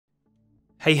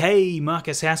Hey,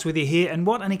 Marcus House with you here, and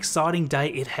what an exciting day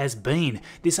it has been.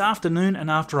 This afternoon, and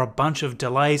after a bunch of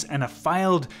delays and a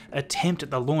failed attempt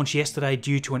at the launch yesterday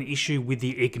due to an issue with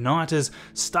the igniters,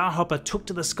 Starhopper took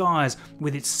to the skies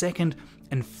with its second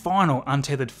and final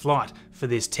untethered flight for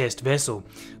this test vessel.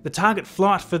 The target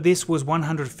flight for this was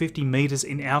 150 meters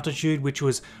in altitude, which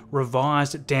was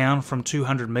revised down from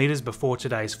 200 meters before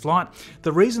today's flight.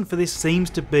 The reason for this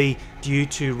seems to be due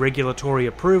to regulatory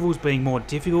approvals being more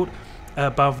difficult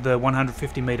above the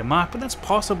 150 meter mark, but that's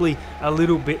possibly a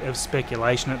little bit of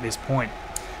speculation at this point.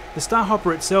 The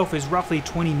Starhopper itself is roughly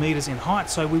 20 meters in height,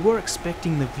 so we were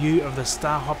expecting the view of the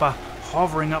Starhopper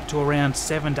hovering up to around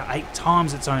 7 to 8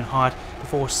 times its own height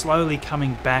before slowly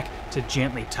coming back to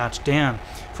gently touch down.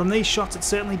 From these shots, it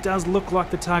certainly does look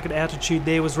like the target altitude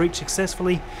there was reached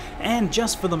successfully, and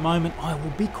just for the moment I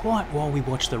will be quiet while we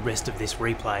watch the rest of this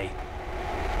replay.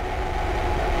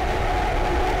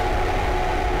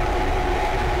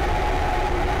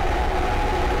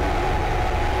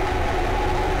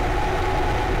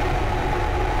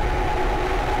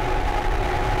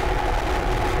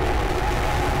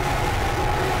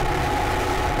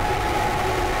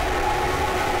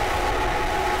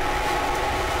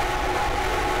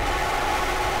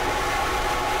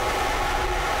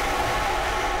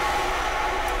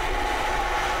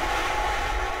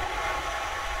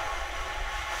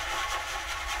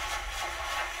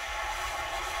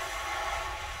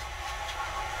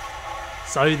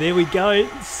 So there we go.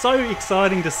 It's so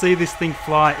exciting to see this thing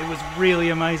fly. It was really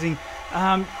amazing.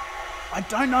 I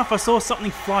don't know if I saw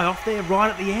something fly off there right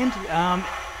at the end.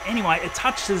 Anyway, it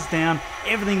touches down.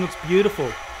 Everything looks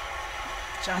beautiful.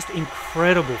 Just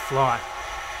incredible flight.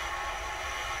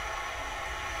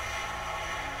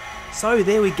 So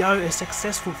there we go, a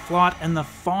successful flight and the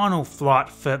final flight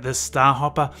for the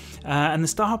Starhopper. And the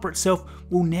Starhopper itself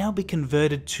will now be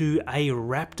converted to a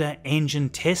Raptor engine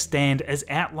test stand as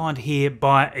outlined here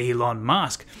by Elon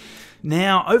Musk.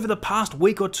 Now, over the past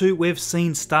week or two, we've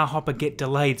seen Starhopper get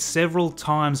delayed several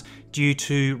times due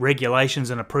to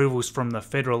regulations and approvals from the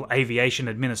Federal Aviation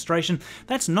Administration.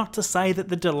 That's not to say that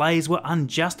the delays were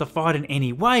unjustified in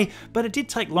any way, but it did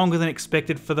take longer than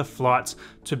expected for the flights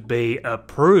to be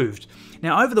approved.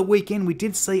 Now, over the weekend, we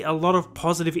did see a lot of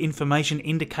positive information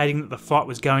indicating that the flight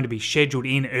was going to be scheduled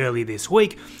in early this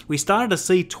week. We started to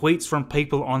see tweets from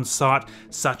people on site,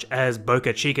 such as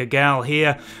Boca Chica Gal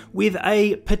here, with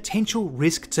a potential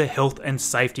risk to health and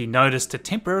safety notice to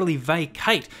temporarily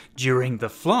vacate during the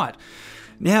flight.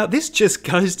 Now, this just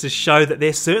goes to show that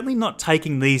they're certainly not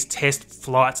taking these test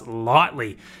flights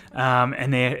lightly.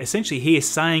 And they're essentially here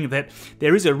saying that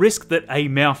there is a risk that a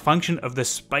malfunction of the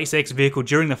SpaceX vehicle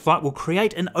during the flight will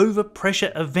create an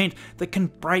overpressure event that can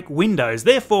break windows.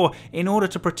 Therefore, in order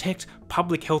to protect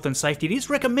public health and safety, it is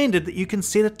recommended that you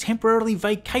consider temporarily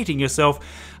vacating yourself,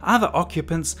 other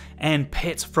occupants, and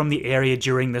pets from the area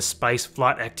during the space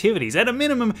flight activities. At a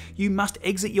minimum, you must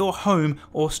exit your home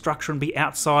or structure and be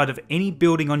outside of any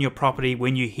building on your property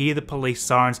when you hear the police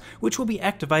sirens, which will be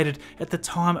activated at the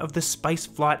time of the space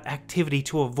flight activity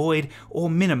to avoid or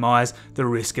minimize the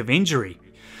risk of injury.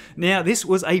 Now, this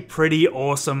was a pretty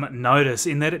awesome notice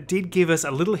in that it did give us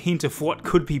a little hint of what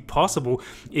could be possible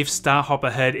if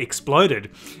Starhopper had exploded.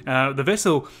 The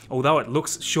vessel, although it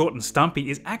looks short and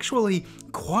stumpy, is actually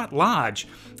quite large.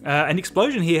 An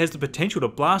explosion here has the potential to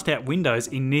blast out windows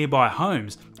in nearby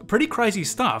homes. Pretty crazy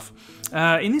stuff.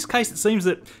 In this case, it seems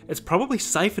that it's probably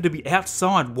safer to be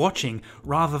outside watching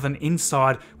rather than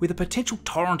inside with a potential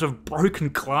torrent of broken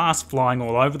glass flying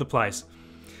all over the place.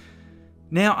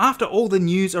 Now, after all the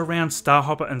news around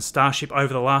Starhopper and Starship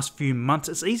over the last few months,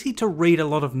 it's easy to read a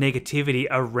lot of negativity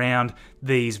around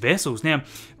these vessels. Now,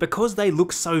 because they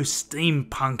look so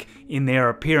steampunk in their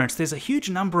appearance, there's a huge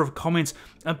number of comments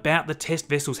about the test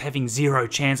vessels having zero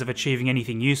chance of achieving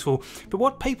anything useful. But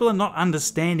what people are not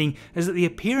understanding is that the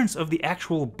appearance of the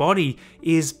actual body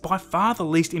is by far the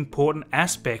least important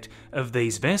aspect of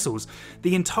these vessels.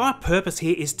 The entire purpose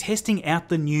here is testing out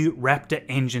the new Raptor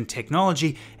engine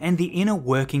technology and the inner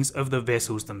workings of the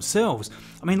vessels themselves.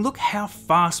 I mean, look how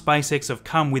far SpaceX have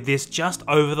come with this just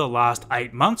over the last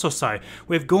 8 months or so.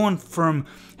 We've gone from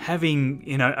having,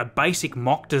 a basic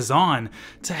mock design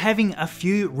to having a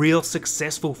few real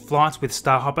successful flights with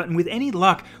Starhopper, and with any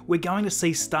luck, we're going to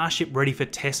see Starship ready for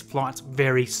test flights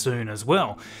very soon as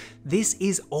well. This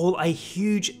is all a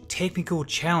huge technical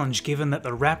challenge given that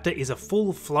the Raptor is a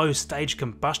full flow stage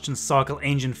combustion cycle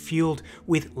engine fueled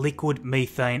with liquid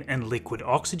methane and liquid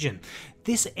oxygen.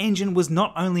 This engine was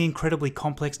not only incredibly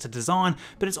complex to design,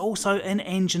 but it's also an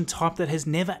engine type that has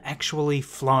never actually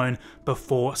flown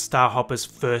before Starhopper's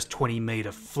first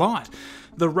 20-meter flight.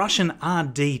 The Russian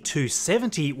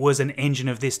RD-270 was an engine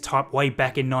of this type way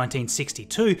back in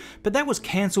 1962, but that was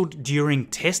cancelled during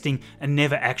testing and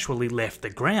never actually left the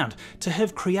ground. To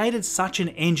have created such an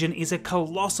engine is a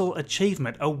colossal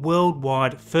achievement, a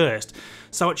worldwide first.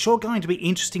 So it's sure going to be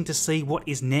interesting to see what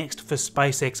is next for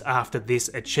SpaceX after this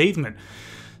achievement.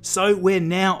 So we're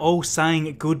now all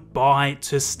saying goodbye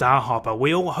to Starhopper.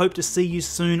 We all hope to see you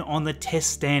soon on the test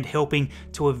stand helping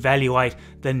to evaluate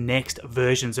the next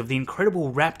versions of the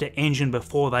incredible Raptor engine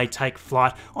before they take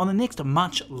flight on the next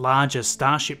much larger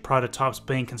Starship prototypes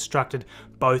being constructed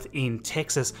both in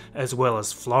Texas as well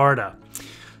as Florida.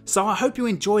 So I hope you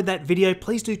enjoyed that video.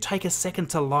 Please do take a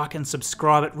second to like and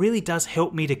subscribe. It really does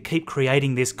help me to keep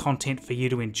creating this content for you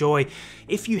to enjoy.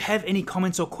 If you have any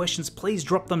comments or questions, please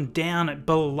drop them down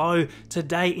below.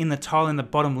 Today in the tile in the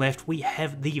bottom left, we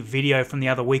have the video from the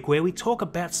other week where we talk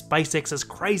about SpaceX's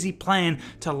crazy plan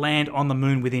to land on the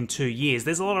moon within 2 years.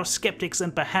 There's a lot of skeptics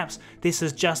and perhaps this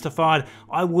is justified.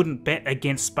 I wouldn't bet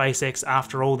against SpaceX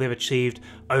after all they've achieved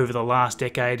over the last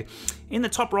decade. In the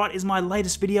top right is my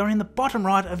latest video, and in the bottom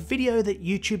right, a video that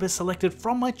YouTube has selected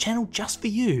from my channel just for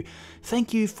you.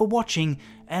 Thank you for watching,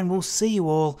 and we'll see you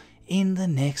all in the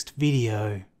next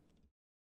video.